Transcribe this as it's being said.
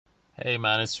Hey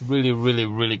man, it's really, really,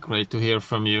 really great to hear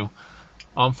from you.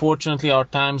 Unfortunately, our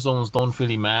time zones don't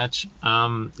really match.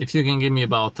 If you can give me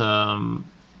about the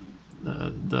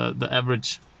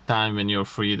average time when you're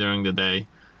free during the day,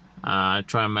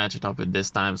 try and match it up with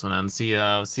this time zone and see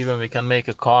when we can make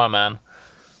a call, man.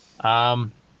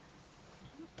 Um,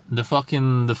 the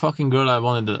fucking girl I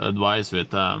wanted the advice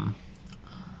with. Well,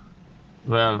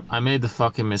 I made the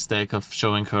fucking mistake of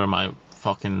showing her my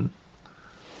fucking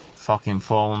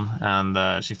phone,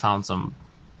 and she found some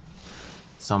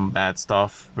bad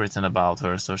stuff written about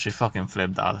her, so she fucking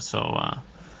flipped out. So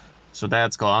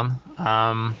that's gone.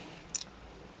 I'm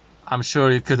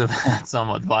sure you could have had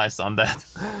some advice on that,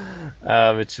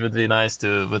 which would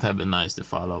have been nice to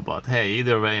follow. But hey,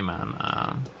 either way,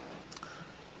 man.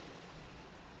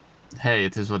 Hey,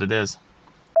 it is what it is.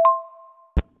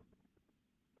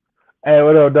 Hey,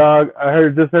 what up, dog?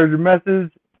 Just heard your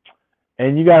message,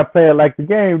 and you gotta play it like the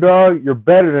game, dog. You're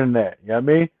better than that. You know what I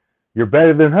mean? You're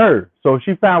better than her. So if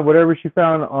she found whatever she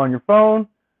found on your phone,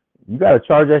 you gotta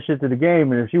charge that shit to the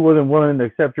game. And if she wasn't willing to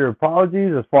accept your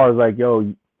apologies, as far as like,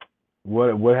 yo,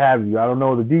 what have you? I don't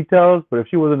know the details, but if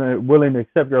she wasn't willing to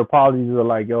accept your apologies, or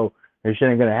like, yo, this shit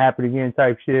ain't gonna happen again,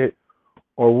 type shit,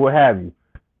 or what have you,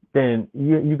 then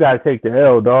you gotta take the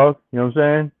L, dog. You know what I'm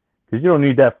saying? Because you don't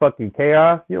need that fucking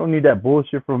chaos. You don't need that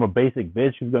bullshit from a basic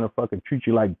bitch who's gonna fucking treat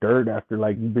you like dirt after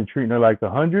like you've been treating her like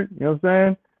 100. You know what I'm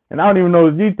saying? And I don't even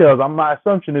know the details. My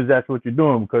assumption is that's what you're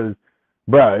doing because,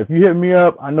 bro, if you hit me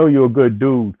up, I know you're a good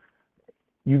dude.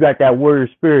 You got that warrior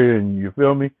spirit in you. You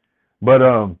feel me? But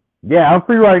yeah, I'm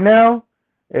free right now.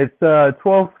 It's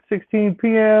 12:16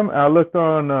 p.m. I looked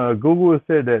on Google. It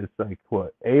said that it's like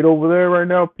what 8 over there right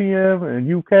now p.m.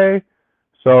 in UK.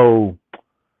 So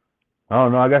I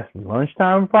don't know. I guess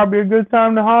lunchtime would probably a good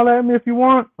time to holler at me if you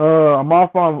want. I'm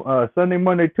off on Sunday,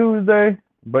 Monday, Tuesday,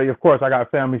 but of course I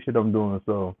got family shit I'm doing.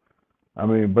 So I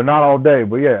mean, but not all day.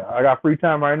 But yeah, I got free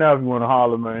time right now if you want to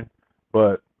holler, man.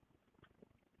 But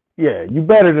yeah, you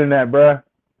better than that, bro.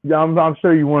 Yeah, I'm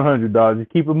sure you 100, dog.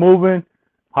 Just keep it moving.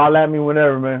 Holler at me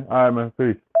whenever, man. All right, man.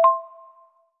 Peace.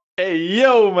 Hey,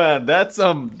 yo, man, that's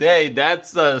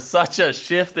such a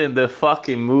shift in the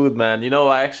fucking mood, man.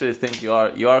 I actually think you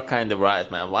are kind of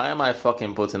right, man. Why am I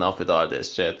fucking putting up with all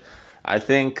this shit? I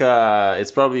think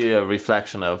it's probably a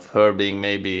reflection of her being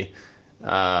maybe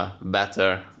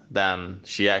better than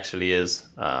she actually is,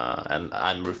 and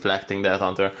I'm reflecting that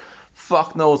onto her.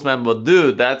 Fuck knows, man, but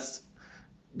dude, that's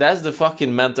the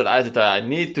fucking mental attitude I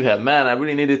need to have, man. I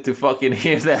really needed to fucking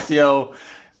hear that, yo.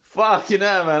 Fucking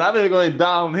hell, man. I've been going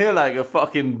downhill like a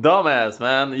fucking dumbass,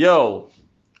 man. Yo.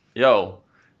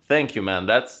 Thank you, man.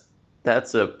 That's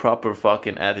a proper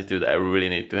fucking attitude I really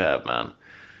need to have, man.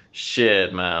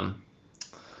 Shit, man.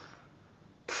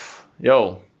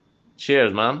 Yo.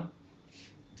 Cheers, man.